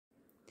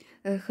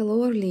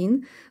Hello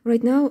Arlene.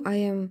 Right now I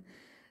am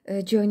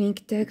joining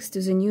text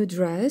to the new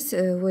dress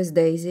with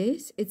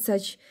daisies. It's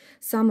such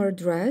summer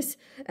dress,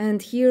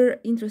 and here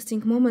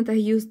interesting moment I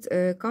used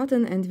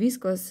cotton and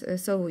viscose,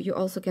 so you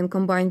also can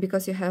combine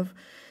because you have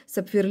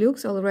sapphire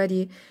looks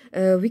already.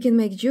 We can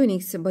make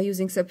tunics by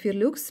using sapphire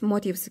looks.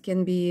 Motifs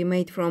can be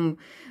made from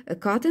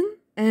cotton,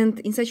 and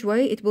in such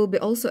way it will be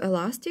also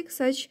elastic,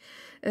 such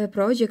a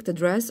project, a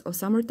dress or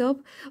summer top.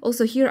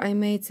 Also here I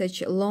made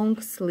such long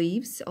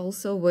sleeves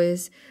also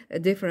with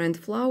different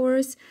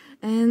flowers,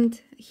 and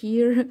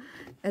here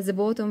at the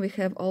bottom we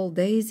have all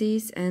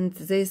daisies, and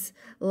this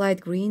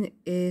light green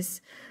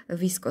is a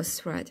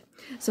viscose thread.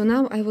 So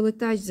now I will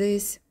attach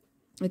these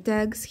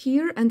tags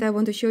here, and I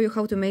want to show you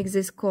how to make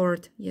this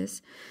cord.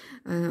 Yes,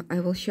 I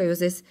will show you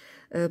this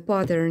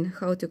pattern,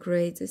 how to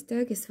create this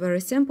tag. It's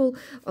very simple.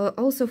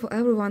 Also for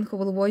everyone who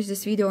will watch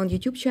this video on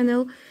YouTube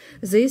channel,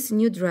 this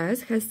new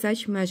dress has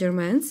such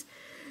measurements.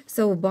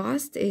 So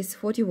bust is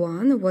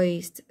 41,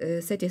 waist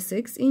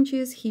 36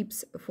 inches,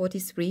 hips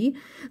 43,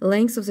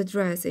 length of the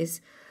dress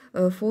is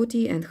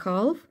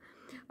 40.5,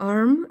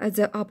 arm at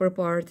the upper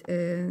part,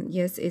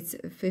 yes, it's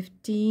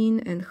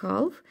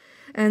 15.5,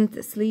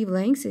 and sleeve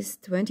length is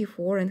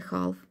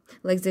 24.5.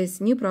 Like this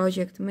new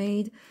project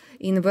made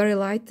in very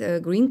light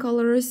green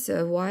colors,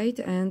 white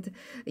and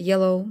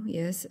yellow,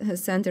 yes,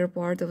 center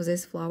part of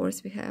these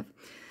flowers we have.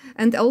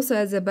 And also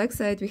at the back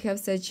side we have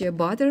such a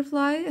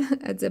butterfly.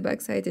 At the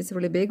back side it's a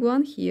really big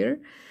one here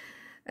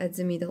at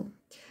the middle.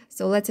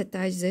 So let's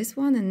attach this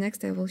one, and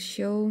next I will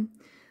show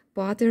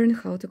pattern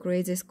how to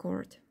create this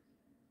cord.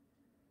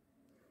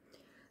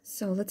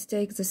 So let's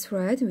take the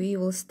thread. We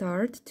will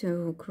start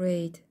to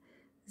create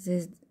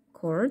this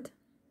cord.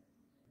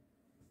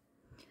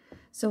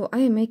 So I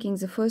am making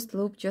the first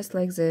loop just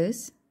like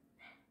this,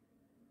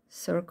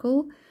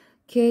 circle,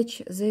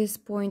 catch this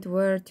point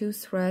where two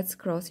threads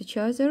cross each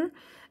other,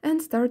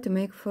 and start to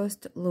make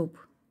first loop.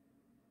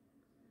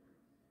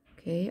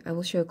 Okay, I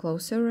will show you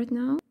closer right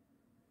now.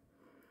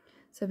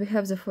 So we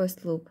have the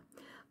first loop.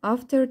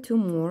 After two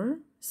more,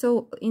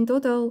 so in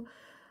total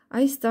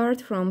I start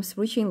from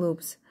 3 chain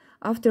loops.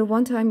 After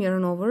one time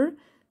yarn over,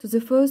 to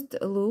the first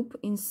loop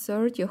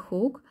insert your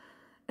hook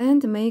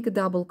and make a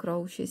double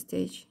crochet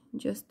stitch,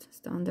 just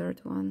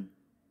standard one.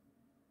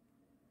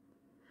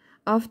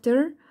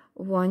 After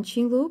one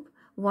chain loop,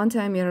 one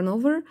time yarn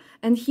over,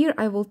 and here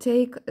I will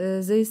take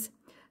this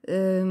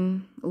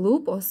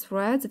loop or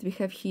thread that we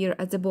have here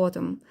at the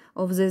bottom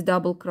of this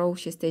double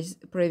crochet stitch,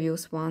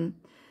 previous one.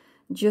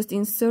 Just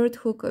insert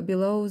hook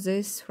below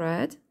this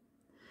thread.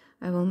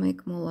 I will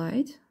make more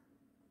light.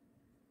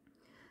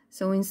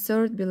 So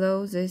insert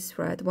below this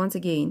thread. Once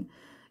again,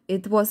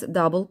 it was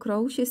double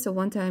crochet, so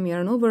one time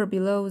yarn over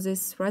below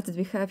this thread that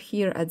we have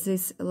here at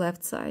this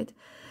left side,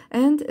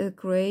 and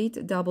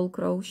create double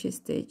crochet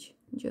stitch,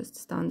 just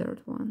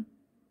standard one.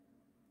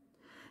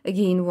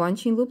 Again, one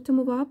chain loop to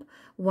move up,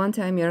 one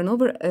time yarn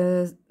over.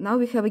 Now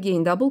we have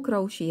again double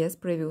crochet as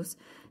previous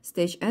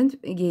stitch, and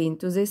again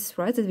to this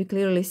thread that we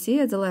clearly see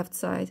at the left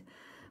side,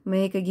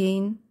 make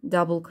again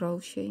double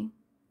crochet.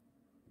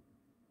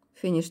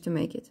 Finish to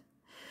make it.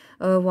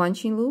 One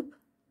chain loop,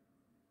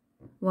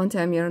 one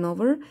time yarn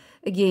over,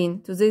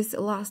 again to this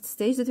last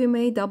stage that we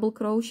made, double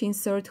crochet,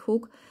 insert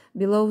hook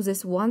below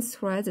this one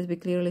thread that we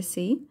clearly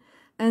see,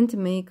 and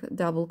make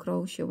double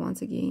crochet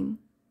once again.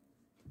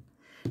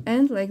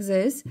 And like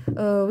this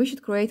we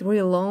should create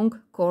really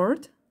long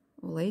cord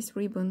or lace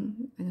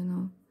ribbon. I don't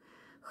know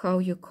how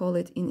you call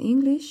it in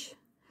English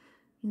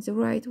in the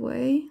right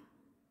way.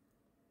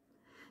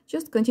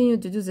 Just continue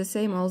to do the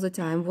same all the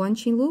time. One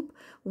chain loop,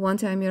 one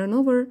time yarn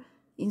over,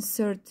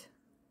 insert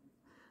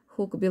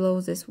hook below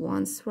this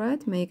one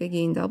thread, make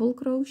again double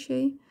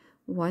crochet,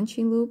 one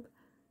chain loop,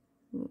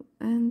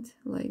 and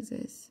like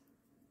this.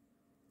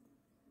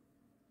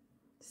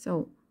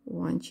 So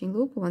one chain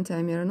loop, one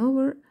time yarn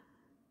over,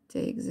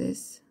 take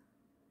this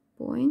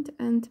point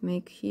and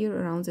make here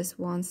around this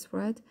one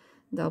thread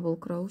double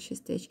crochet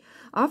stitch.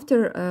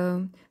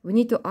 After we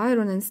need to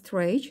iron and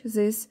stretch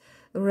this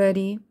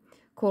ready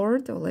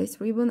cord or lace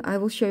ribbon. I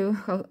will show you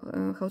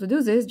how to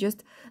do this.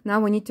 Just now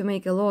we need to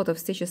make a lot of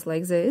stitches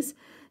like this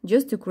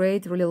just to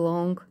create really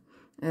long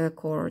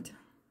cord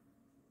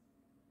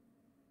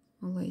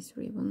or lace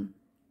ribbon.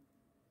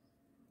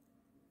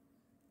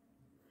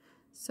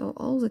 So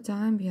all the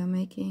time we are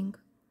making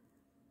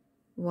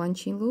one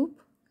chain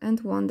loop and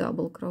one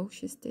double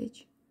crochet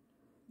stitch.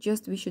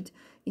 Just we should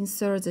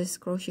insert this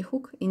crochet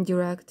hook into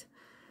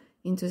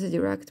the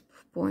direct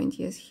point,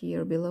 yes,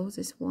 here below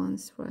this one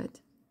thread.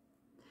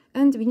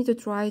 And we need to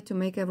try to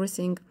make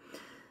everything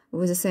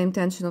with the same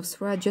tension of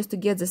thread, just to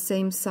get the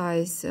same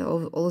size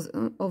of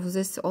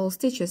all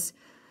stitches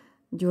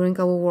during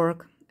our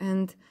work,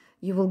 and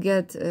you will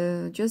get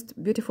just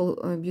beautiful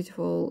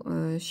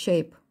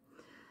shape,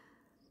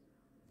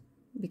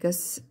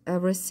 because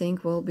everything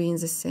will be in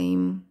the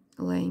same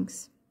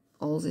length,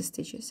 all the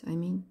stitches, I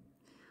mean.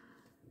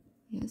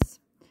 Yes,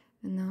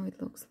 and now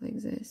it looks like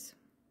this.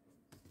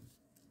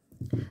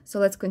 So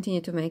let's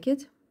continue to make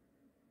it.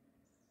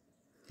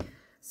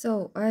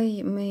 So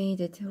I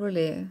made it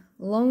really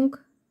long.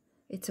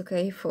 It's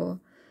okay for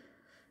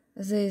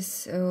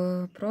this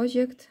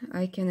project.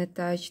 I can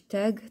attach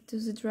tag to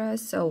the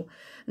dress. So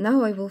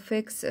now I will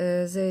fix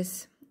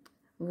this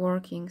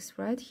working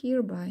thread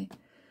here by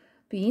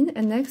pin,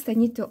 and next I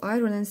need to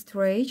iron and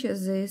stretch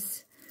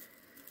this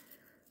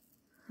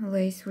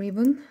lace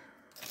ribbon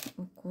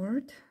or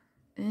cord,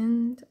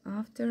 and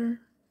after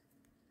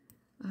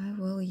I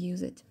will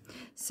use it.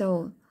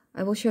 So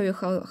I will show you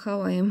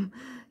how I am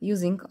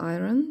using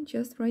iron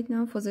just right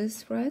now for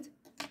this thread.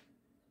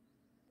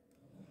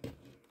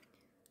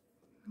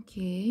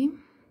 Okay,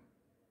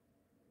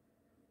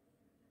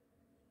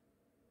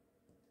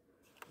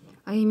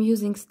 I am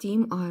using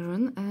steam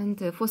iron,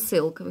 and for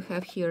silk we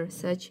have here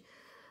such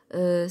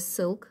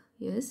silk,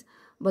 yes,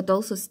 but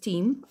also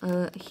steam.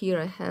 Here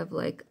I have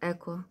like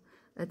echo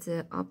at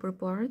the upper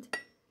part.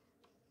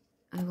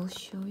 I will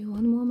show you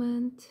one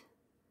moment.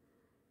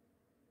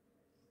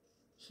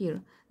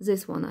 Here,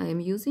 this one I am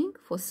using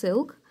for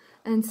silk,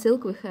 and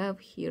silk we have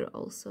here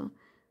also,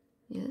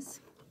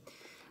 yes.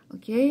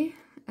 Okay,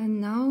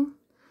 and now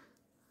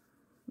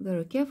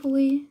very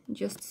carefully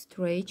just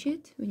stretch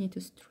it. We need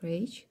to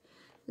stretch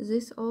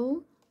this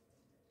all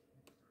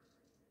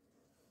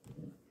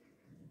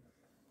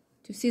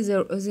to see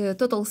the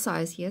total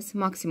size, yes,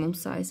 maximum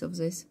size of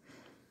this.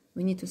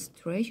 We need to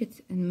stretch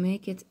it and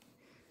make it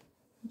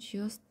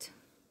just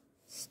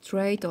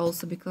straight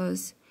also,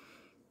 because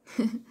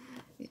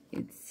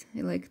it's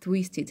like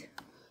twisted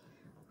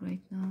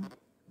right now.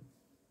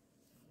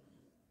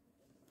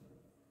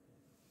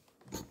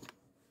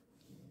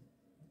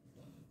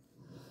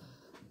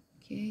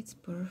 Okay, it's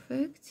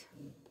perfect.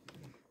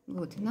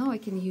 Good, now I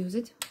can use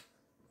it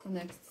for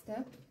next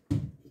step.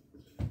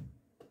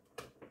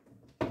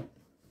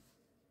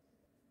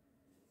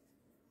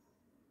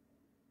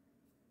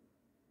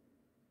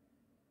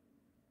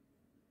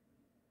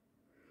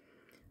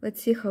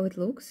 Let's see how it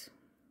looks,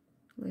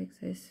 like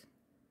this.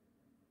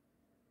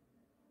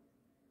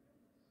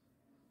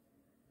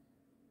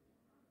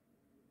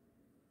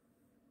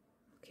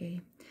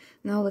 Okay,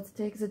 now let's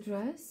take the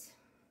dress,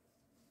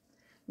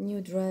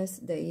 new dress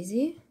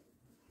Daisy,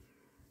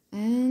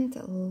 and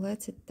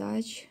let's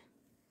attach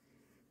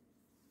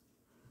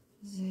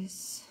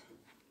this.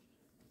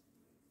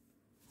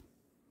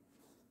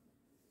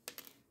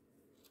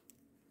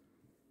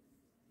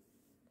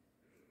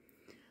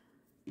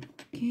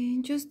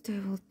 Okay, just I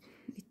will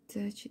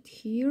attach it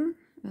here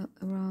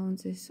around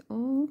this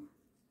all,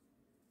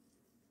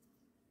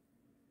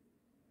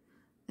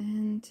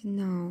 and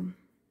now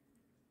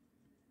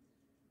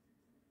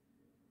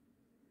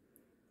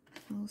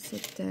also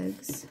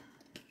tags.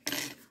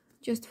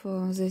 Just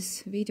for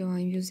this video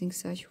I'm using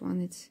such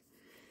one. It's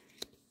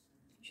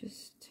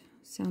just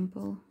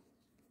sample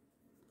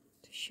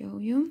to show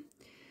you.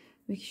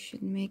 We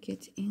should make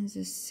it in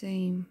the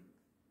same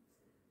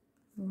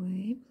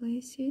way,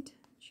 place it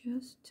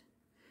just,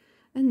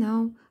 and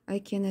now I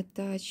can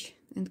attach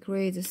and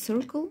create a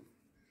circle.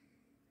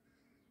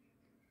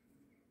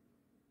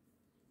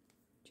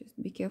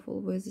 Just be careful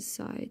with the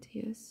side,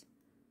 yes,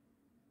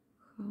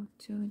 how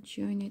to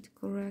join it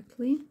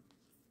correctly.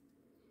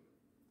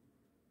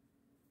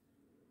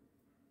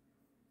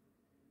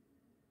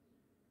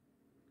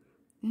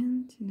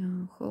 And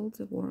now hold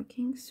the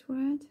working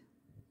thread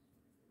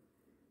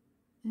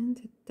and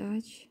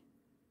attach.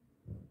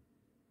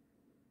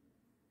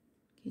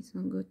 Okay, it's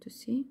not good to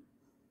see.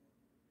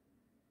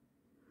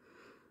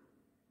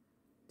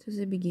 To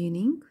the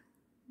beginning,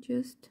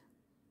 just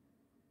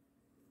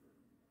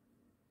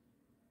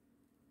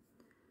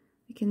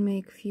we can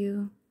make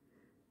few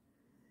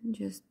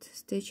just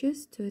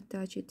stitches to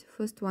attach it.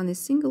 First one is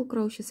single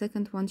crochet,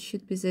 second one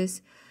should be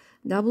this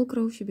double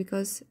crochet,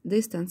 because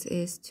distance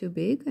is too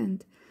big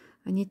and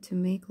I need to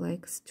make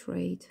like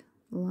straight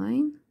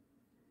line.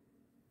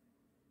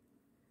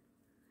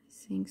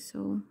 I think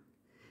so.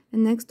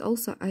 And next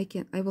also I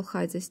will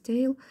hide this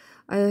tail.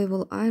 I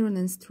will iron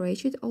and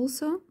stretch it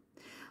also.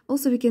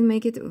 Also we can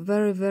make it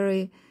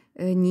very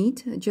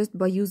neat just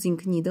by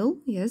using needle.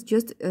 Yes,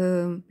 just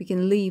we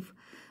can leave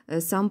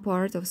some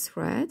part of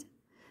thread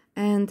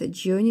and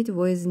join it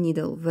with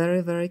needle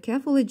very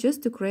carefully,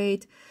 just to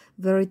create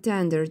very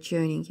tender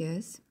joining.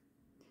 Yes,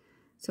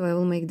 so I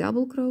will make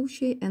double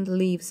crochet and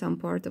leave some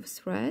part of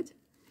thread,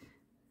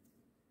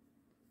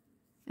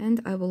 and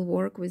I will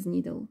work with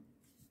needle.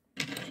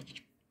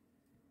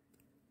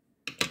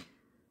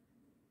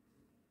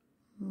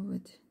 Move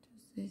it to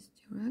this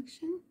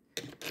direction.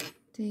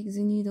 Take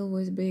the needle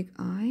with big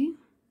eye,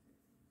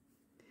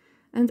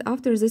 and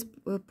after this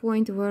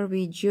point where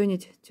we join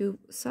it two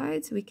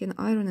sides, we can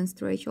iron and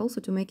stretch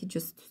also to make it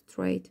just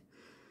straight.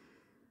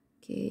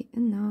 Okay,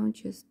 and now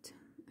just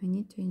I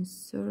need to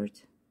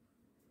insert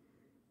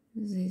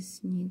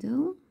this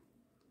needle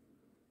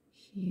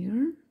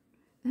here,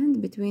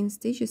 and between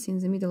stitches, in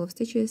the middle of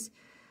stitches,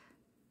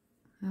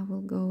 I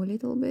will go a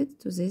little bit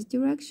to this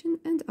direction,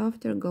 and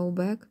after go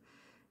back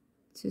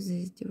to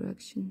this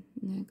direction.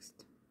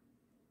 Next,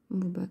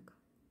 move back.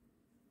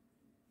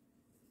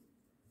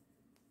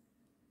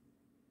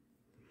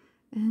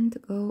 and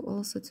go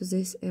also to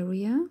this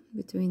area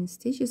between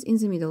stitches, in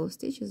the middle of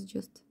stitches,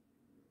 just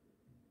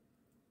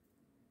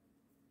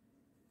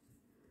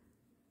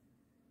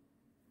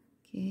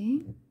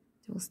okay,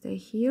 it will stay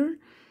here.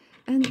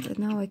 And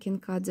now I can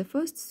cut the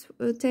first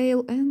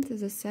tail and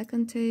the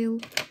second tail.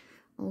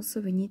 Also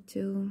we need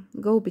to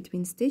go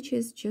between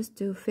stitches just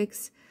to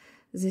fix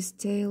this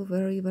tail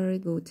very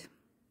good.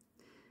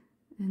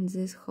 And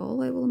this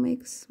hole I will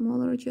make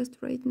smaller just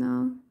right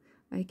now.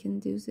 I can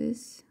do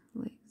this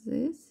like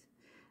this,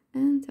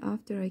 and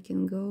after I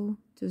can go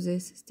to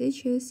these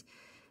stitches.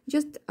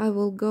 Just I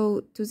will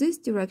go to this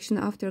direction,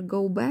 after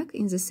go back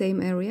in the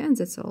same area, and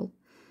that's all.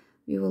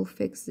 We will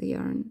fix the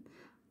yarn.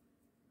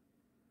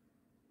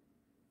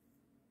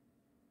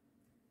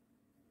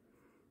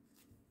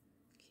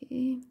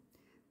 Okay,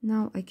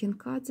 now I can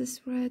cut this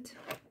thread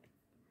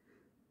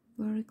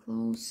very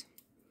close.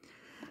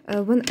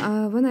 When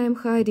I am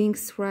hiding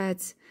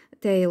threads,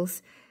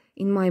 tails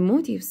in my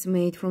motifs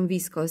made from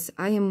viscose,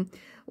 I am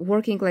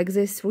working like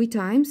this 3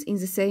 times in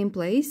the same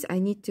place. I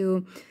need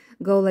to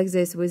go like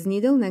this with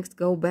needle, next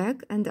go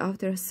back, and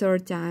after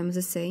 3rd time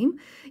the same.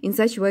 In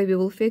such way we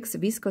will fix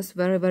viscose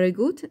very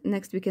good.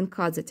 Next we can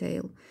cut the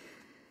tail.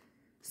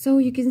 So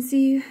you can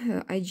see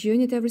I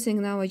joined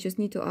everything. Now I just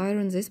need to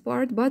iron this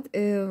part, but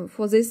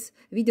for this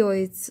video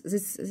this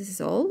is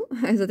all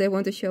that I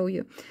want to show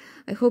you.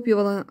 I hope you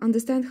will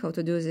understand how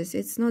to do this.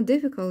 It's not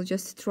difficult,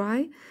 just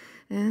try,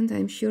 and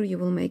I'm sure you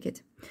will make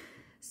it.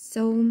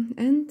 So,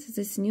 and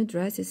this new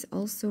dress is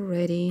also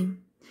ready.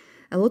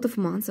 A lot of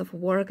months of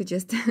work,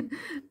 just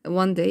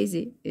one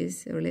daisy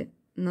is really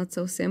not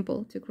so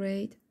simple to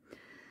create.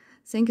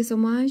 Thank you so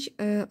much,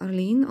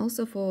 Arlene,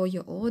 also for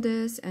your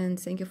orders, and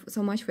thank you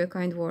so much for your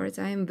kind words.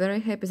 I am very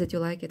happy that you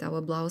like it,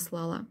 our blouse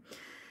Lala.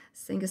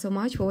 Thank you so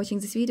much for watching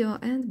this video,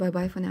 and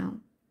bye-bye for now.